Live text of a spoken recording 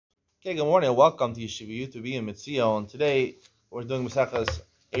Okay, good morning and welcome to Yeshiva to be in Mitzio. And today we're doing Masechas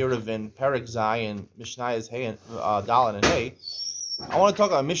Eiruvin, Perek Zayin, Mishnayos Hay, and Dalan and Hay. I want to talk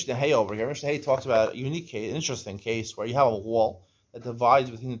about Mishnah Hay over here. Mishnah Hay talks about a unique case, an interesting case where you have a wall that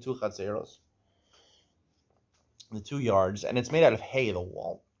divides between the two chatzeros, the 2 yards, and it's made out of hay, the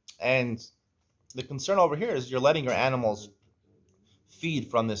wall. And the concern over here is you're letting your animals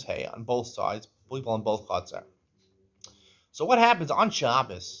feed from this hay on both sides, people on both chatzer. So what happens on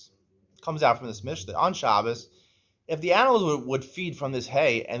Shabbos? Comes out from this Mishnah on Shabbos, if the animals would feed from this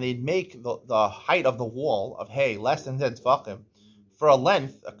hay and they'd make the height of the wall of hay less than 10 tefachim for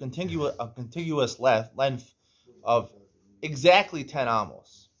a contiguous length of exactly 10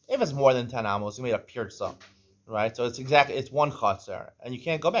 amos. If it's more than 10 amos, you made a pirza, right? So it's 1 chatzer, and you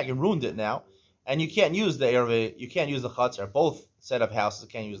can't go back. You ruined it now, and you can't use the Eiruvin. You can't use the chatzer. Both set of houses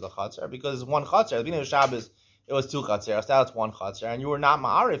can't use the chatzer because it's 1 chatzer. At the beginning of Shabbos, it was 2 chatzeros. Now it's 1 chatzer, and you were not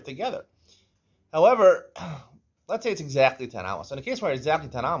ma'arif together. However, let's say it's exactly 10 amos. So in a case where it's exactly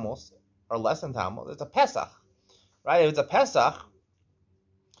 10 amos, or less than 10 amos, it's a Pesach, right? If it's a Pesach,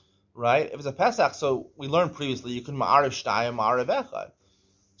 right? If it's a Pesach, so we learned previously, you can ma'ariv shtayim, ma'ariv echad.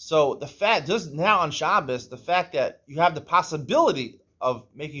 So the fact, just now on Shabbos, the fact that you have the possibility of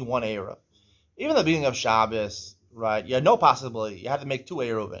making 1 Eruv, even at the beginning of Shabbos, right, you had no possibility. You had to make 2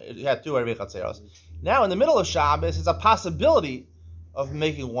 Eruv. You had 2 Eruv chatzeros. Now in the middle of Shabbos, it's a possibility of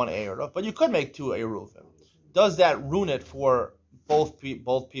making 1 Eruv, but you could make 2 Eiruvin. Does that ruin it for both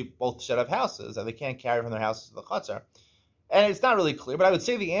set of houses that they can't carry from their houses to the chutzner? And it's not really clear, but I would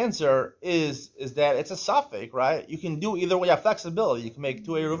say the answer is that it's a suffix, right? You can do either way. You have flexibility. You can make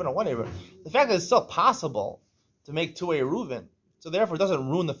 2 Eiruvin or 1 Eiruvin. The fact that it's still possible to make 2 Eiruvin, so therefore it doesn't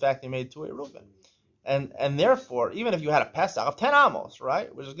ruin the fact they made 2 Eiruvin. And therefore, even if you had a Pesach of 10 amos,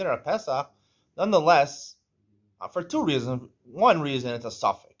 right, which is good at a Pesach, nonetheless, for 2 reasons. One reason, it's a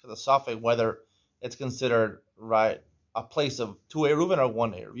suffix. It's a suffix whether it's considered, right, a place of 2 Eiruvin or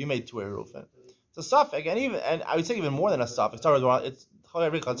 1 Eruv. You made 2 Eiruvin. It's a suffix, and I would say even more than a suffix. It's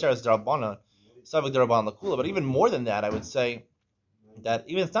every chatzer is derabanan, suffix derabanan lakula. But even more than that, I would say that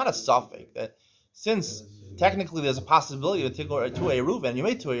even it's not a suffix. That since technically there's a possibility of taking 2 Eiruvin, you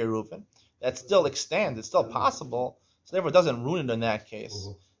made 2 Eiruvin, that still extends. It's still possible. So therefore, it doesn't ruin it in that case.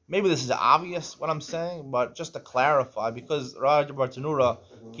 Maybe this is obvious what I'm saying, but just to clarify, because Raj Bartanura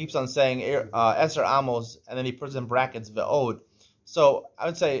keeps on saying Eser Amos, and then he puts in brackets Ve'od. So I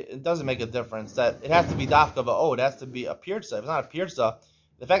would say it doesn't make a difference that it has to be Dafka Ve'od. It has to be a Pirza. If it's not a Pirza,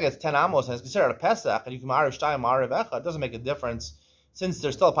 the fact that it's 10 Amos and it's considered a Pesach, and you can Ma'ariv Shtayim, Ma'ariv Echa, it doesn't make a difference since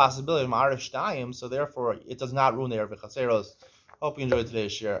there's still a possibility of Ma'ariv Shtayim, so therefore it does not ruin the Erev Chatzeros. Hope you enjoyed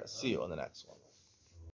today's share. See you on the next one.